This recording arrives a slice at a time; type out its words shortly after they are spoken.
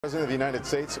President of the United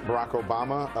States, Barack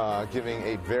Obama, giving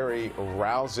a very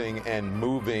rousing and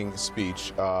moving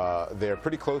speech. They're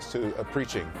pretty close to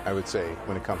preaching, I would say,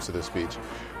 when it comes to this speech.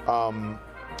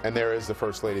 And there is the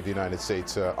First Lady of the United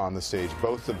States on the stage,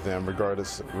 both of them,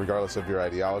 regardless of your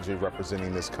ideology,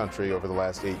 representing this country over the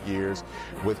last 8 years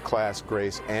with class,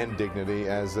 grace, and dignity.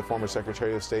 As the former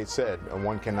Secretary of State said,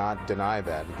 one cannot deny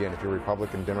that. Again, if you're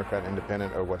Republican, Democrat,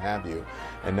 Independent, or what have you.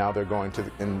 And now they're going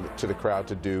to the crowd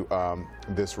to do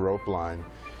this rope line.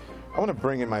 I want to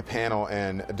bring in my panel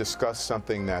and discuss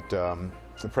something that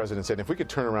the President said. If we could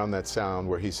turn around that sound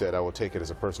where he said, "I will take it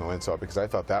as a personal insult," because I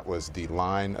thought that was the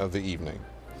line of the evening.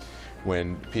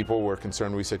 When people were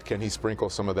concerned, we said, can he sprinkle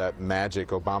some of that magic,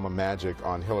 Obama magic,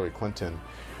 on Hillary Clinton?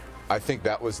 I think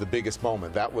that was the biggest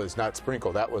moment. That was not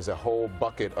sprinkle. That was a whole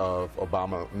bucket of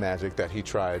Obama magic that he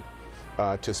tried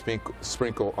to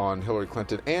sprinkle on Hillary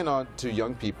Clinton and on to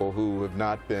young people who have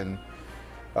not been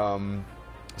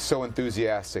so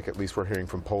enthusiastic, at least we're hearing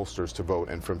from pollsters, to vote,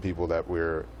 and from people that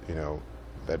we're,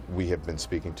 that we have been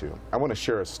speaking to. I want to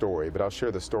share a story, but I'll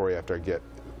share the story after I get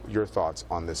your thoughts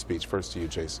on this speech. First to you,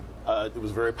 Jason. It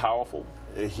was very powerful.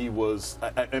 He was,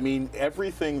 I mean,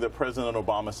 everything that President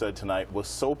Obama said tonight was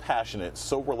so passionate,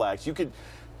 so relaxed.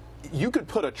 You could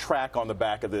put a track on the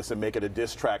back of this and make it a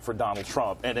diss track for Donald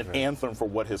Trump and an anthem for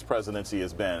what his presidency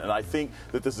has been. And I think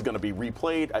that this is going to be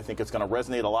replayed. I think it's going to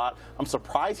resonate a lot. I'm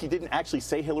surprised he didn't actually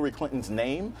say Hillary Clinton's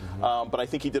name, but I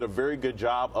think he did a very good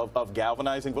job of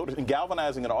galvanizing voters and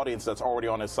galvanizing an audience that's already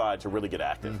on his side to really get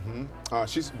active.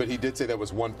 But he did say that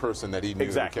was one person that he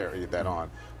knew to carry that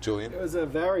on. Julian? It was a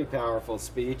very powerful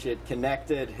speech. It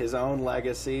connected his own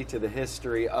legacy to the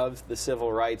history of the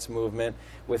civil rights movement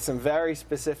with some very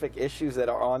specific issues that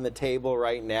are on the table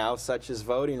right now, such as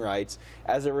voting rights,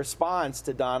 as a response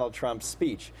to Donald Trump's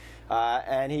speech.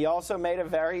 And he also made a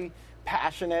very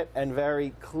passionate and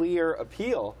very clear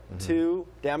appeal to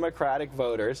Democratic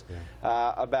voters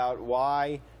about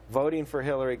why voting for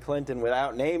Hillary Clinton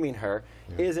without naming her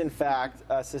is in fact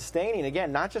sustaining, again,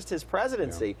 not just his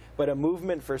presidency, but a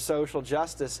movement for social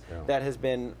justice that has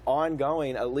been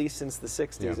ongoing at least since the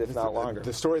 60s, if not longer.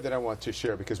 The story that I want to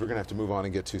share, because we're going to have to move on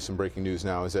and get to some breaking news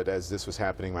now, is that as this was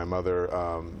happening, my mother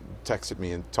texted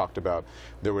me and talked about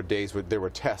there were days where there were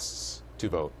tests to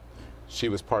vote. She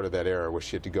was part of that era where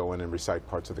she had to go in and recite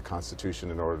parts of the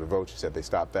Constitution in order to vote. She said they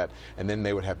stopped that, and then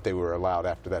they were allowed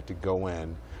after that to go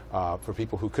in for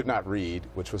people who could not read,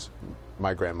 which was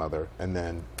my grandmother, and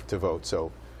then to vote. So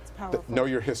know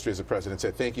your history as a president.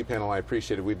 Said, thank you, panel. I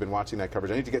appreciate it. We've been watching that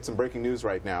coverage. I need to get some breaking news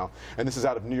right now, and this is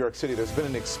out of New York City. There's been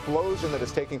an explosion that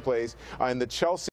is taking place in the Chelsea